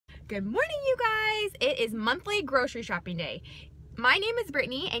Good morning, you guys. It is monthly grocery shopping day. My name is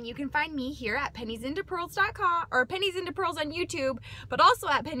Brittany, and you can find me here at penniesintopearls.com or Pennies into Pearls on YouTube, but also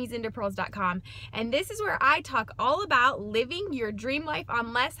at penniesintopearls.com. And this is where I talk all about living your dream life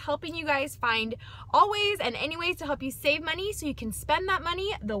on less, helping you guys find all ways and any ways to help you save money so you can spend that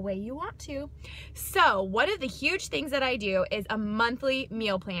money the way you want to. So one of the huge things that I do is a monthly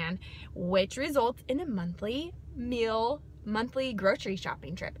meal plan, which results in a monthly grocery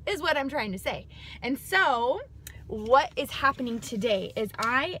shopping trip is what I'm trying to say. And so what is happening today is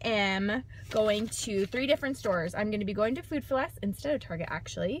I am going to 3 different stores. I'm going to be going to Food for Less instead of Target,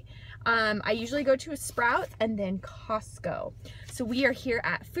 actually. I usually go to a Sprouts and then Costco. So we are here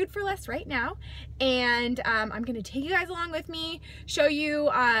at Food for Less right now, and I'm going to take you guys along with me, show you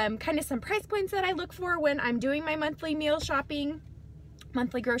kind of some price points that I look for when I'm doing my monthly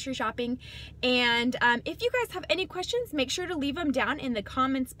grocery shopping. And if you guys have any questions, make sure to leave them down in the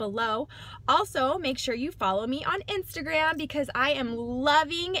comments below. Also, make sure you follow me on Instagram because I am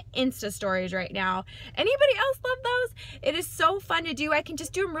loving Insta stories right now. Anybody else love those? It is so fun to do. I can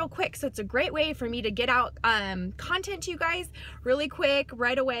just do them real quick, so it's a great way for me to get out content to you guys really quick,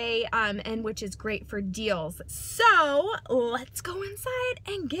 right away, and which is great for deals. So let's go inside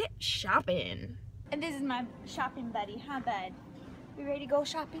and get shopping. And this is my shopping buddy, huh, bud? We ready to go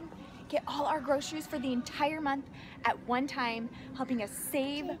shopping? Get all our groceries for the entire month at one time, helping us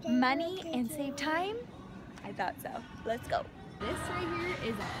save money and save time? I thought so. Let's go. This right here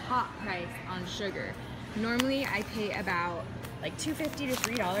is a hot price on sugar. Normally I pay about like $2.50 to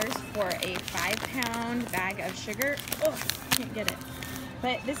 $3 for a 5-pound bag of sugar. Oh, can't get it.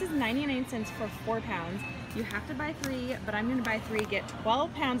 But this is 99 cents for 4 pounds. You have to buy 3, but I'm gonna buy 3, get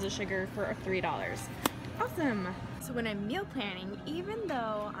 12 pounds of sugar for $3. Awesome. So when I'm meal planning, even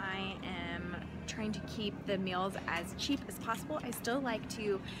though I am trying to keep the meals as cheap as possible, I still like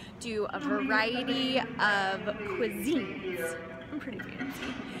to do a variety of cuisines. I'm pretty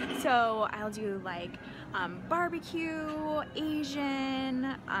fancy. So I'll do like barbecue,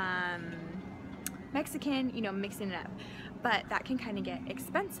 Asian, Mexican, you know, mixing it up. But that can kind of get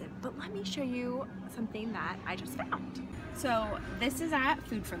expensive. But let me show you something that I just found. So this is at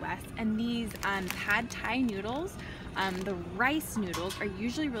Food for Less, and these pad thai noodles, the rice noodles are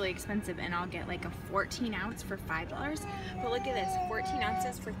usually really expensive, and I'll get like a 14 ounce for $5. But look at this, 14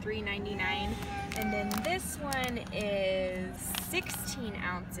 ounces for $3.99. And then this one is 16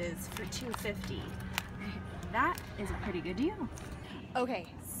 ounces for $2.50. That is a pretty good deal. Okay,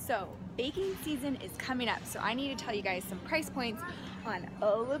 so baking season is coming up, so I need to tell you guys some price points on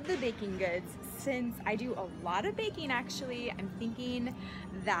all of the baking goods. Since I do a lot of baking, actually, I'm thinking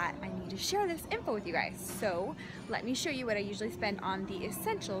that I need to share this info with you guys. So let me show you what I usually spend on the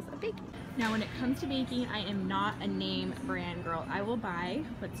essentials of baking. Now when it comes to baking, I am not a name brand girl. I will buy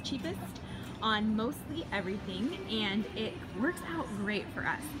what's cheapest on mostly everything, and it works out great for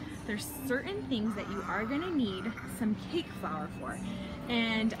us. There's certain things that you are gonna need some cake flour for.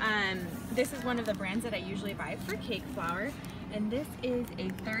 And this is one of the brands that I usually buy for cake flour. And this is a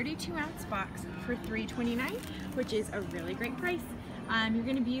 32-ounce box for $3.29, which is a really great price. You're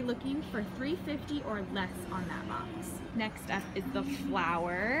gonna be looking for $3.50 or less on that box. Next up is the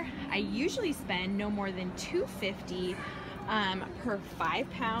flour. I usually spend no more than $2.50 per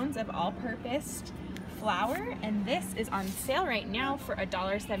 5 pounds of all-purpose flour, and this is on sale right now for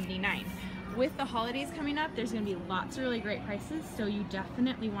 $1.79. With the holidays coming up, there's going to be lots of really great prices, so you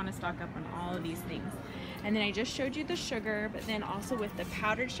definitely want to stock up on all of these things. And then I just showed you the sugar, but then also with the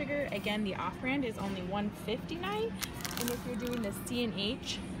powdered sugar, again, the off-brand is only $1.59, and if you're doing the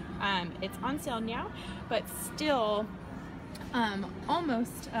C&H, it's on sale now, but still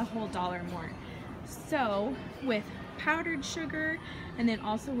almost a whole $1 more. So with powdered sugar and then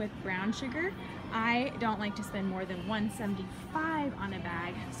also with brown sugar, I don't like to spend more than $1.75 on a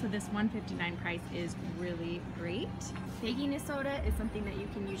bag, so this $1.59 price is really great. Baking soda is something that you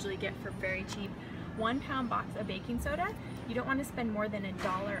can usually get for very cheap. 1 pound box of baking soda, you don't want to spend more than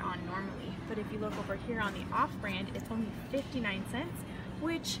 $1 on normally, but if you look over here on the off-brand, it's only 59 cents,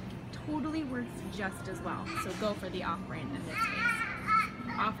 which totally works just as well. So go for the off-brand in this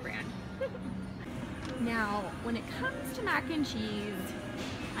case. Off-brand. Now, when it comes to mac and cheese,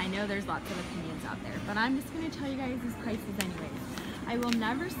 I know there's lots of opinions out there, but I'm just going to tell you guys these prices anyways. I will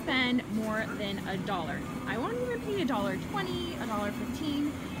never spend more than $1. I won't even pay $1.20,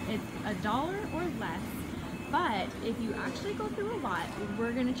 $1.15. It's $1 or less. But if you actually go through a lot,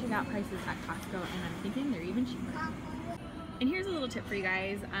 we're going to check out prices at Costco, and I'm thinking they're even cheaper. And here's a little tip for you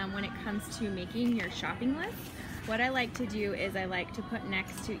guys when it comes to making your shopping list. What I like to do is I like to put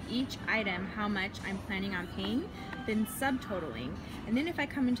next to each item how much I'm planning on paying. than subtotaling. And then if I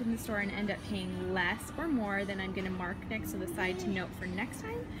come into the store and end up paying less or more, then I'm gonna mark next to the side to note for next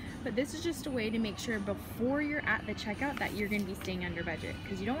time. But this is just a way to make sure before you're at the checkout that you're gonna be staying under budget,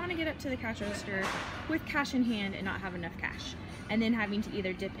 because you don't wanna get up to the cash register with cash in hand and not have enough cash. And then having to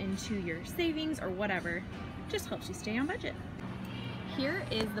either dip into your savings or whatever, just helps you stay on budget. Here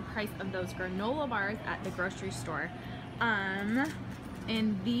is the price of those granola bars at the grocery store. And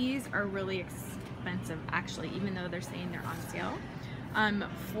these are really expensive actually, even though they're saying they're on sale.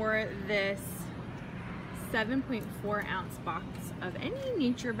 For this 7.4 ounce box of any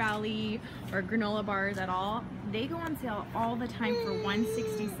Nature Valley or granola bars at all, they go on sale all the time for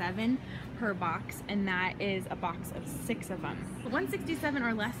 $167 per box, and that is a box of 6 of them. $167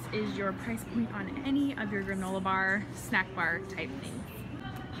 or less is your price point on any of your granola bar, snack bar type things.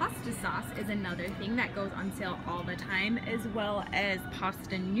 Pasta sauce is another thing that goes on sale all the time, as well as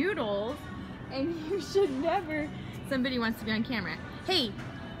pasta noodles. And you should never, somebody wants to be on camera, hey,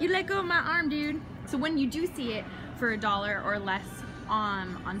 you let go of my arm, dude. So when you do see it for $1 or less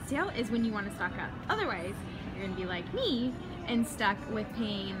on sale is when you want to stock up. Otherwise, you're gonna be like me and stuck with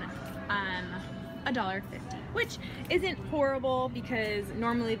paying $1.50, which isn't horrible because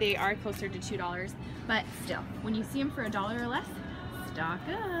normally they are closer to $2, but still, when you see them for $1 or less, stock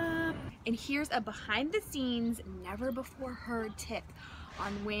up. And here's a behind the scenes, never before heard tip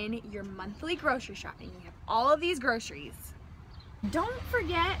on when you're monthly grocery shopping. You have all of these groceries. Don't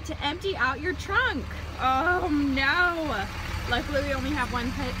forget to empty out your trunk. Oh no! Luckily we only have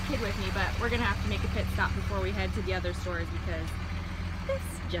one kid with me, but we're gonna have to make a pit stop before we head to the other stores because this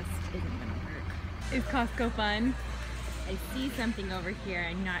just isn't gonna work. Is Costco fun? I see something over here.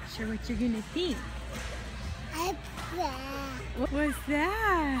 I'm not sure what you're gonna think. What was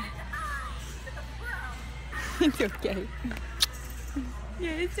that? It's okay.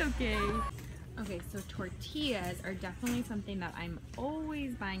 Yeah, it's okay. Okay, so tortillas are definitely something that I'm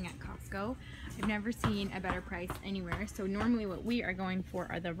always buying at Costco. I've never seen a better price anywhere. So normally what we are going for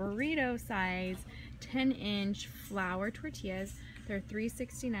are the burrito size 10-inch flour tortillas. They're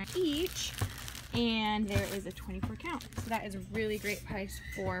 $3.69 each, and there is a 24 count. So that is a really great price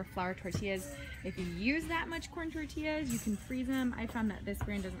for flour tortillas. If you use that much corn tortillas, you can freeze them. I found that this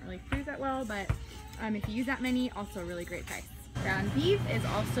brand doesn't really freeze that well, but if you use that many, also a really great price. Ground beef is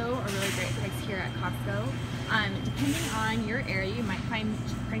also a really great price here at Costco. Depending on your area, you might find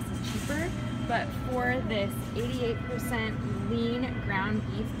prices cheaper, but for this 88% lean ground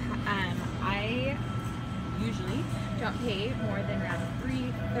beef, I usually don't pay more than around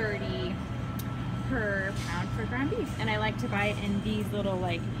 $3.30 per pound for ground beef, and I like to buy it in these little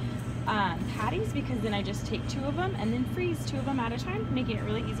like patties, because then I just take 2 of them and then freeze 2 of them at a time, making it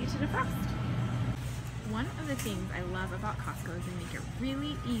really easy to defrost. One of the things I love about Costco is they make it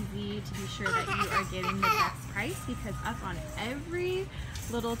really easy to be sure that you are getting the best price, because up on every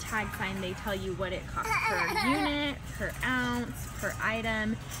little tag sign they tell you what it costs per unit, per ounce, per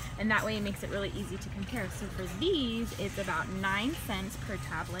item, and that way it makes it really easy to compare. So for these, it's about 9 cents per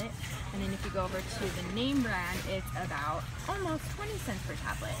tablet, and then if you go over to the name brand, it's about almost 20 cents per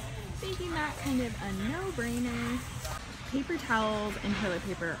tablet, making that kind of a no-brainer. Paper towels and toilet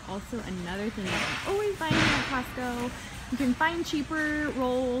paper, also another thing that I'm always buying at Costco. You can find cheaper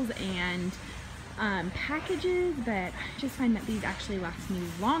rolls and packages, but I just find that these actually last me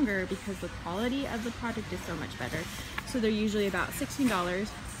longer because the quality of the product is so much better. So they're usually about $16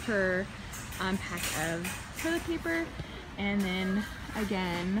 per pack of toilet paper, and then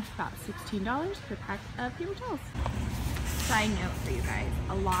again about $16 per pack of paper towels. Side note for you guys,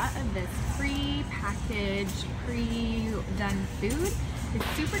 a lot of this pre-packaged, pre-done food is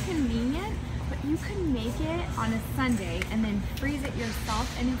super convenient, but you can make it on a Sunday and then freeze it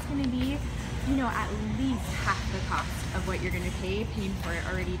yourself, and it's going to be, you know, at least half the cost of what you're going to pay paying for it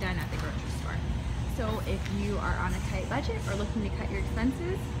already done at the grocery store. So if you are on a tight budget or looking to cut your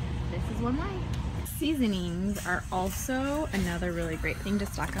expenses, this is one way. Seasonings are also another really great thing to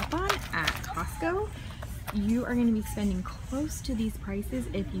stock up on at Costco. You are going to be spending close to these prices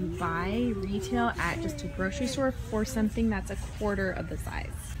if you buy retail at just a grocery store for something that's a quarter of the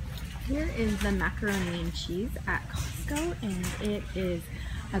size. Here is the macaroni and cheese at Costco, and it is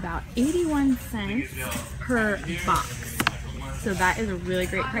about 81 cents per box. So that is a really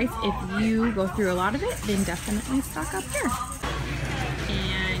great price. If you go through a lot of it, then definitely stock up here.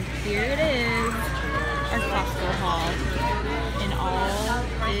 And here it is, our Costco haul in all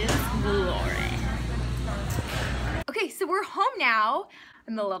its glory. Okay, so we're home now.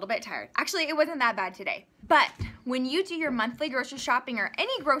 I'm a little bit tired. Actually, it wasn't that bad today. But when you do your monthly grocery shopping, or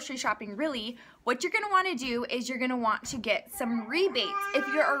any grocery shopping really, what you're gonna wanna do is you're gonna want to get some rebates. If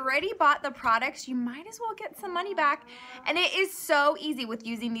you already bought the products, you might as well get some money back. And it is so easy with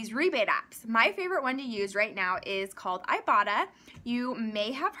using these rebate apps. My favorite one to use right now is called Ibotta. You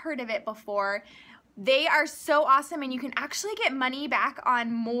may have heard of it before. They are so awesome, and you can actually get money back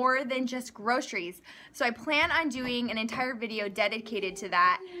on more than just groceries. So I plan on doing an entire video dedicated to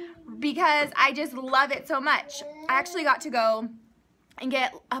that because I just love it so much. I actually got to go and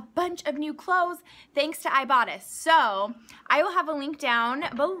get a bunch of new clothes thanks to Ibotta. So I will have a link down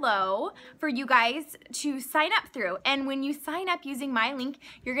below for you guys to sign up through. And when you sign up using my link,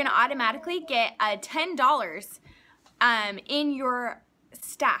 you're gonna automatically get $10 in your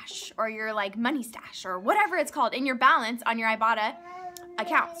stash, or your like money stash, or whatever it's called, in your balance on your Ibotta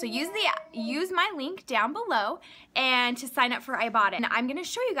account. So use my link down below and to sign up for Ibotta. And I'm gonna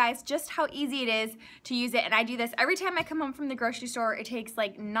show you guys just how easy it is to use it. And I do this every time I come home from the grocery store. It takes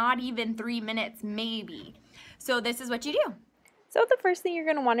like not even 3 minutes, maybe. So this is what you do. So the first thing you're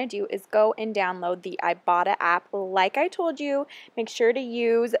going to want to do is go and download the Ibotta app. Like I told you, make sure to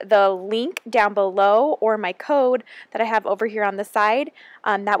use the link down below or my code that I have over here on the side.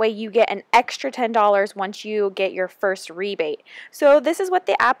 That way you get an extra $10 once you get your first rebate. So this is what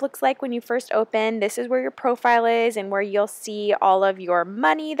the app looks like when you first open. This is where your profile is and where you'll see all of your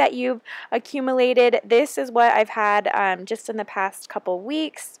money that you've accumulated. This is what I've had just in the past couple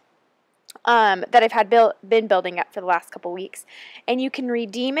weeks. That I've had been building up for the last couple weeks. And you can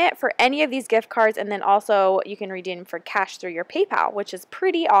redeem it for any of these gift cards, and then also you can redeem for cash through your PayPal, which is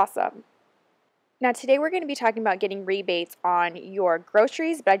pretty awesome. Now today we're going to be talking about getting rebates on your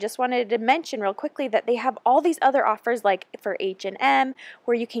groceries, but I just wanted to mention real quickly that they have all these other offers, like for H&M,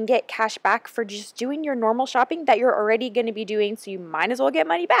 where you can get cash back for just doing your normal shopping that you're already going to be doing, so you might as well get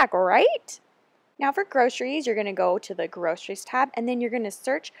money back, right? Now for groceries, you're going to go to the Groceries tab, and then you're going to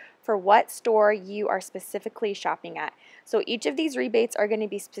search for what store you are specifically shopping at. So each of these rebates are going to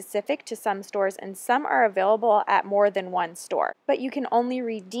be specific to some stores, and some are available at more than one store. But you can only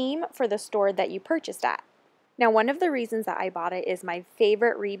redeem for the store that you purchased at. Now, one of the reasons that Ibotta is my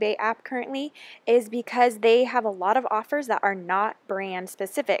favorite rebate app currently is because they have a lot of offers that are not brand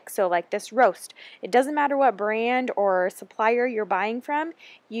specific. So like this roast, it doesn't matter what brand or supplier you're buying from,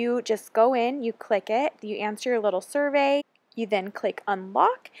 you just go in, you click it, you answer your little survey, you then click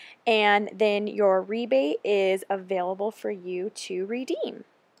unlock, and then your rebate is available for you to redeem.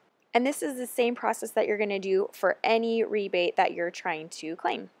 And this is the same process that you're going to do for any rebate that you're trying to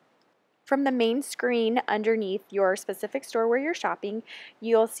claim. From the main screen underneath your specific store where you're shopping,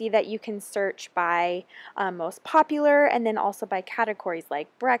 you'll see that you can search by most popular, and then also by categories like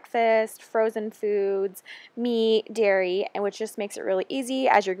breakfast, frozen foods, meat, dairy, and which just makes it really easy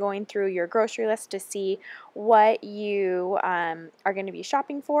as you're going through your grocery list to see what you are going to be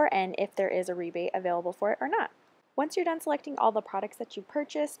shopping for and if there is a rebate available for it or not. Once you're done selecting all the products that you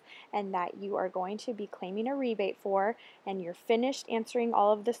purchased and that you are going to be claiming a rebate for, and you're finished answering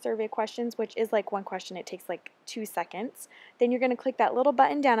all of the survey questions, which is like one question, it takes like 2 seconds, then you're going to click that little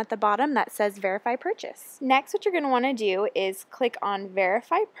button down at the bottom that says Verify Purchase. Next, what you're going to want to do is click on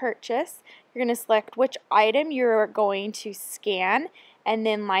Verify Purchase. You're going to select which item you're going to scan, and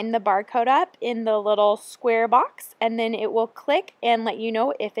then line the barcode up in the little square box, and then it will click and let you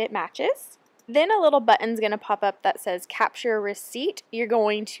know if it matches. Then a little button's going to pop up that says Capture Receipt. You're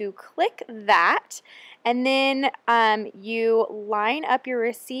going to click that, and then you line up your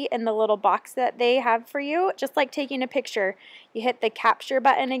receipt in the little box that they have for you, just like taking a picture. You hit the Capture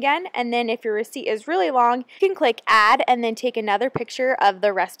button again, and then if your receipt is really long, you can click Add and then take another picture of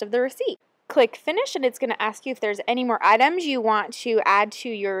the rest of the receipt. Click Finish, and it's going to ask you if there's any more items you want to add to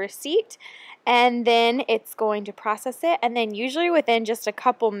your receipt, and then it's going to process it, and then usually within just a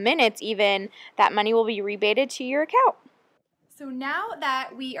couple minutes even, that money will be rebated to your account. So now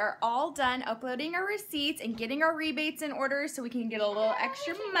that we are all done uploading our receipts and getting our rebates in order so we can get a little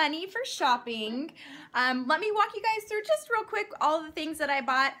extra money for shopping, let me walk you guys through just real quick all the things that I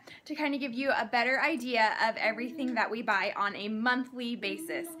bought to kind of give you a better idea of everything that we buy on a monthly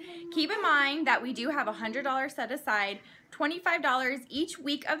basis. Keep in mind that we do have $100 set aside, $25 each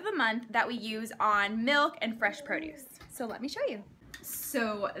week of the month that we use on milk and fresh produce. So let me show you.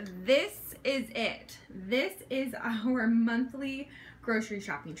 So this is it. This is our monthly grocery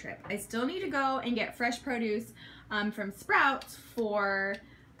shopping trip. I still need to go and get fresh produce from Sprouts for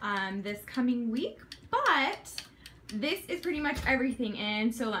this coming week, but this is pretty much everything.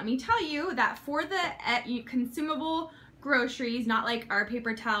 And so let me tell you that for the consumable groceries, not like our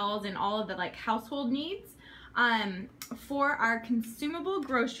paper towels and all of the like household needs, for our consumable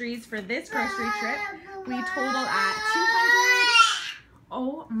groceries for this grocery trip, we total at $200.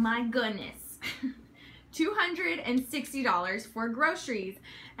 Oh my goodness. $260 for groceries.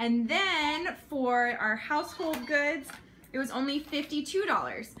 And then for our household goods, it was only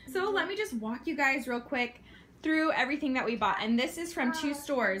 $52. So let me just walk you guys real quick through everything that we bought. And this is from two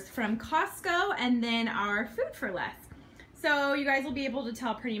stores, from Costco and then our Food for Less. So you guys will be able to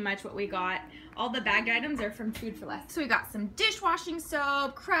tell pretty much what we got. All the bagged items are from Food for Less. So we got some dishwashing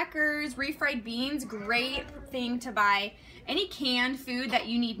soap, crackers, refried beans. Great thing to buy any canned food that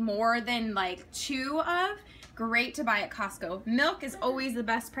you need more than like 2 of. Great to buy at Costco. Milk is always the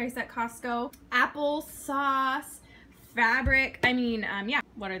best price at Costco. Apple sauce, fabric, yeah,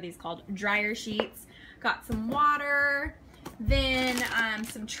 what are these called? Dryer sheets. Got some water. Then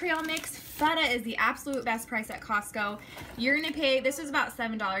some trail mix. Feta is the absolute best price at Costco. You're gonna pay, this is about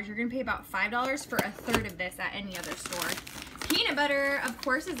 $7. You're gonna pay about $5 for a third of this at any other store. Peanut butter, of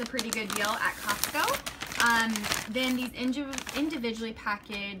course, is a pretty good deal at Costco. Then these individually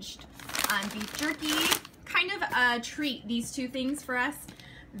packaged beef jerky, kind of a treat, these two things for us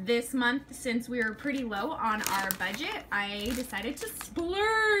this month. Since we were pretty low on our budget, I decided to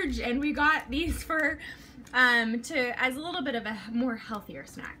splurge, and we got these for as a little bit of a more healthier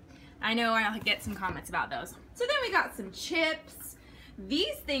snack. I know I'll get some comments about those. So then we got some chips.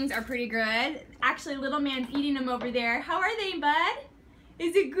 These things are pretty good. Actually, little man's eating them over there. How are they, bud?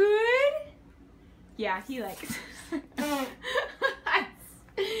 Is it good? Yeah, he likes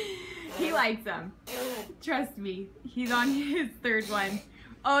he likes them. Trust me, he's on his third one.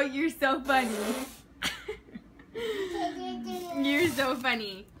 Oh, you're so funny. You're so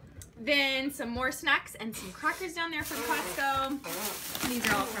funny. Then some more snacks and some crackers down there from Costco. These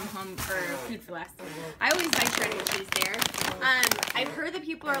are all from home or Food for Less. I always buy shredded cheese there. I've heard that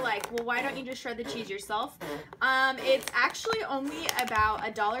people are like, well, why don't you just shred the cheese yourself? It's actually only about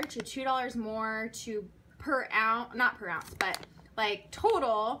 $1 to $2 more per ounce, not per ounce, but like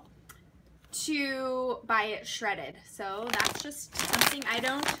total to buy it shredded. So that's just something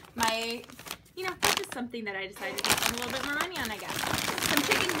that's just something that I decided to spend a little bit more money on, I guess. Some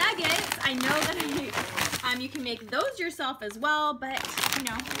chicken nuggets. I know that you can make those yourself as well, but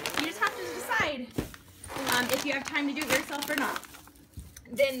you just have to decide if you have time to do it yourself or not.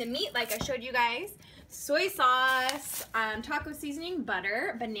 Then the meat, like I showed you guys, soy sauce, taco seasoning,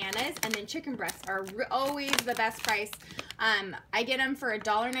 butter, bananas, and then chicken breasts are always the best price. I get them for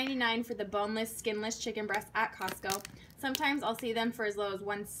 $1.99 for the boneless, skinless chicken breast at Costco. Sometimes I'll see them for as low as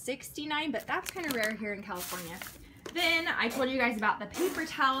 $1.69, but that's kind of rare here in California. Then I told you guys about the paper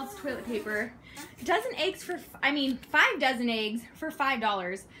towels, toilet paper. 5 dozen eggs for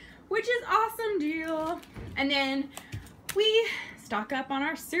 $5, which is awesome deal. And then we stock up on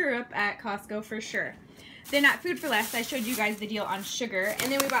our syrup at Costco for sure. Then at Food for Less, I showed you guys the deal on sugar.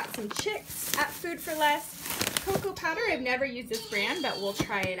 And then we bought some chicks at Food for Less. Cocoa powder, I've never used this brand, but we'll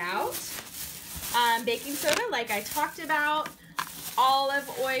try it out. Baking soda, like I talked about. Olive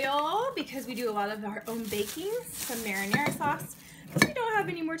oil, because we do a lot of our own baking. Some marinara sauce, because we don't have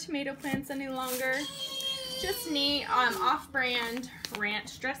any more tomato plants any longer. Just neat off-brand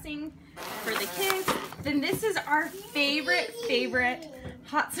ranch dressing for the kids. Then this is our favorite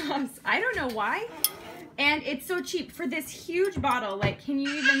hot sauce. I don't know why. And it's so cheap for this huge bottle. Like, can you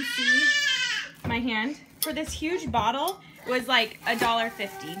even see my hand? For this huge bottle, it was like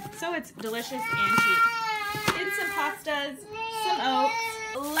 $1.50. So it's delicious and cheap. Then some pastas, some oats.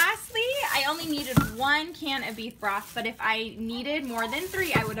 Lastly, I only needed 1 can of beef broth, but if I needed more than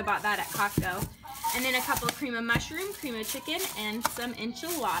 3, I would have bought that at Costco. And then a couple of cream of mushroom, cream of chicken, and some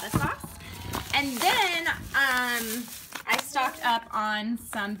enchilada sauce. And then I stocked up on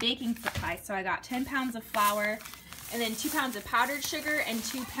some baking supplies. So I got 10 pounds of flour, and then 2 pounds of powdered sugar, and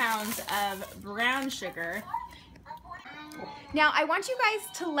 2 pounds of brown sugar. Now, I want you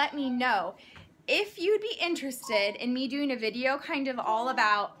guys to let me know if you'd be interested in me doing a video kind of all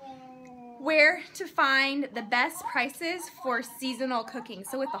about where to find the best prices for seasonal cooking.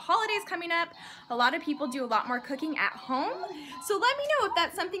 So with the holidays coming up, a lot of people do a lot more cooking at home. So let me know if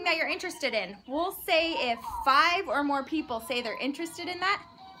that's something that you're interested in. We'll say if 5 or more people say they're interested in that.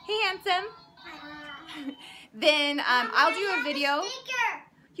 Hey, handsome. Then I'll do a video.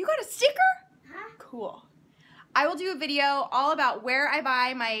 You got a sticker? Cool. I will do a video all about where I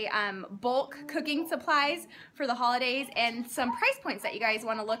buy my bulk cooking supplies for the holidays and some price points that you guys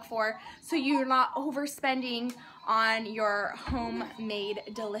want to look for so you're not overspending on your homemade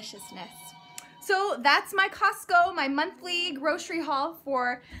deliciousness. So that's my Costco, my monthly grocery haul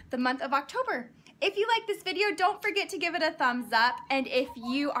for the month of October. If you like this video, don't forget to give it a thumbs up. And if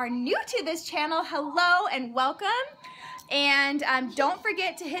you are new to this channel, hello and welcome. And don't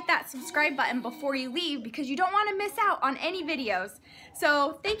forget to hit that subscribe button before you leave because you don't want to miss out on any videos.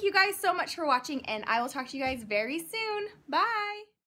 So thank you guys so much for watching, and I will talk to you guys very soon. Bye!